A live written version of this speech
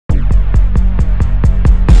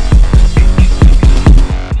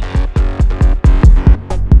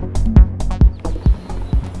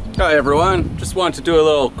Hi everyone, just wanted to do a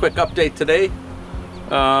little quick update today.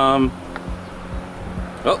 Oh,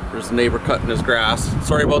 there's a neighbor cutting his grass.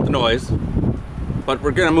 Sorry about the noise, but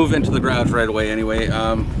we're gonna move into the garage right away anyway.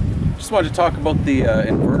 Just wanted to talk about the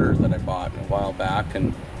inverter that I bought a while back,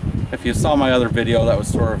 and if you saw my other video, that was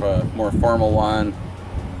sort of a more formal one,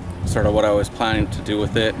 sort of what I was planning to do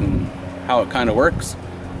with it and how it kind of works.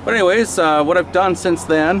 But anyways, what I've done since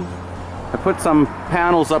then, I put some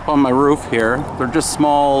panels up on my roof here. They're just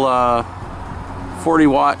small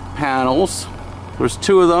 40-watt panels. There's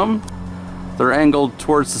two of them. They're angled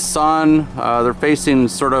towards the sun. They're facing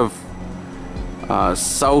sort of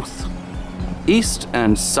southeast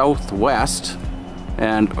and southwest,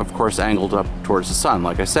 and of course angled up towards the sun,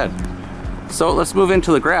 like I said. So let's move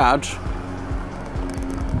into the garage.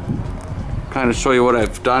 Kind of show you what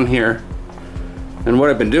I've done here and what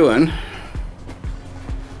I've been doing.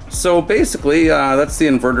 So basically, that's the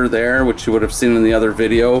inverter there, which you would have seen in the other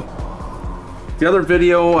video. The other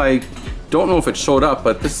video, I don't know if it showed up,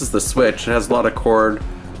 but this is the switch. It has a lot of cord.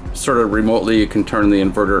 Sort of remotely, you can turn the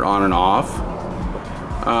inverter on and off.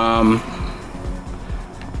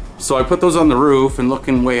 So I put those on the roof, and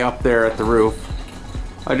looking way up there at the roof,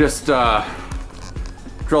 I just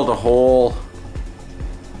drilled a hole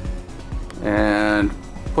and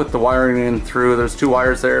put the wiring in through. There's two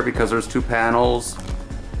wires there because there's two panels.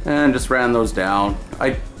 And just ran those down.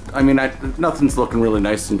 I mean, nothing's looking really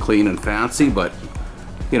nice and clean and fancy, but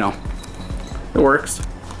you know, it works.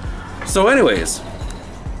 So anyways,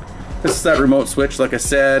 this is that remote switch. Like I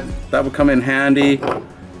said, that would come in handy.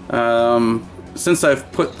 Since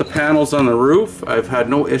I've put the panels on the roof, I've had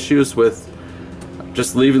no issues with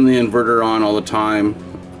just leaving the inverter on all the time.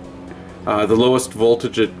 The lowest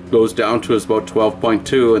voltage it goes down to is about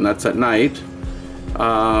 12.2, and that's at night.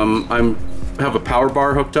 I have a power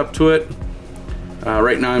bar hooked up to it.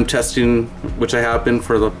 Right now I'm testing, which I have been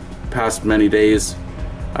for the past many days.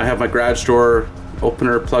 I have my garage door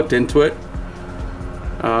opener plugged into it.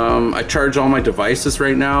 I charge all my devices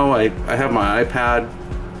right now. I have my iPad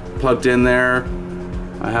plugged in there.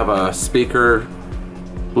 I have a speaker,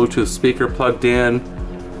 Bluetooth speaker plugged in.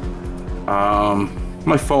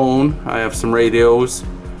 My phone, I have some radios.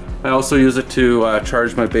 I also use it to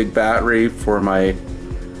charge my big battery for my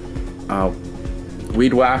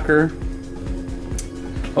weed whacker.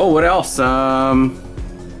 Oh, what else? Oh,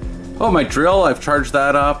 my drill, I've charged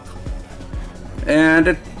that up.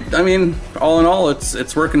 And I mean, all in all,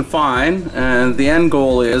 it's working fine. And the end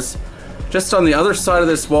goal is just on the other side of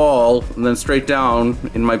this wall, and then straight down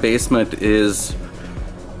in my basement is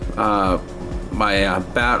my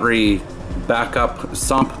battery backup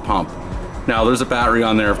sump pump. Now, there's a battery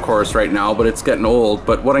on there, of course, right now, but it's getting old.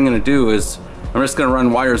 But what I'm gonna do is I'm just gonna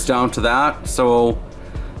run wires down to that. So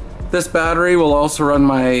this battery will also run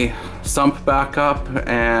my sump backup,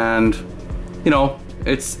 and you know,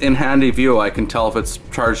 it's in handy view. I can tell if it's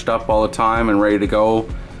charged up all the time and ready to go.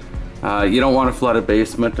 You don't want a flooded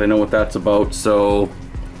basement. I know what that's about, so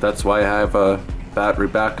that's why I have a battery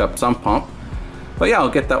backup sump pump. But yeah, I'll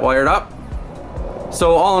get that wired up.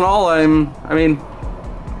 So all in all, I mean,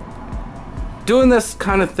 doing this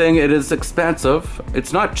kind of thing, it is expensive.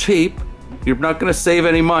 It's not cheap. You're not gonna save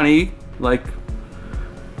any money, like,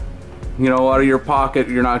 you know, out of your pocket.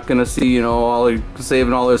 You're not gonna see, you know,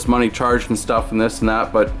 saving all this money charged and stuff and this and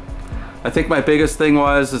that. But I think my biggest thing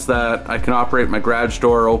is that I can operate my garage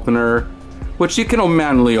door opener, which you can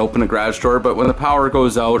manually open a garage door, but when the power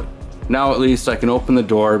goes out, now at least I can open the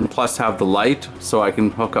door and plus have the light so I can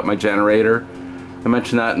hook up my generator. I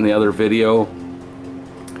mentioned that in the other video.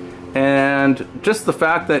 And just the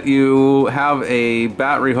fact that you have a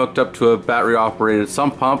battery hooked up to a battery operated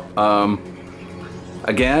sump pump,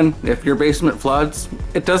 again, if your basement floods,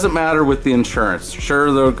 it doesn't matter with the insurance.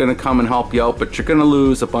 Sure, they're gonna come and help you out, but you're gonna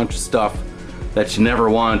lose a bunch of stuff that you never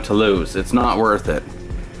wanted to lose. It's not worth it.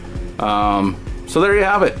 So there you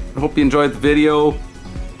have it. I hope you enjoyed the video,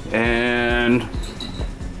 and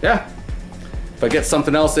yeah, if I get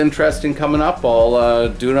something else interesting coming up, I'll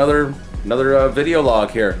do another video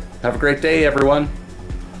log here. Have a great day, everyone.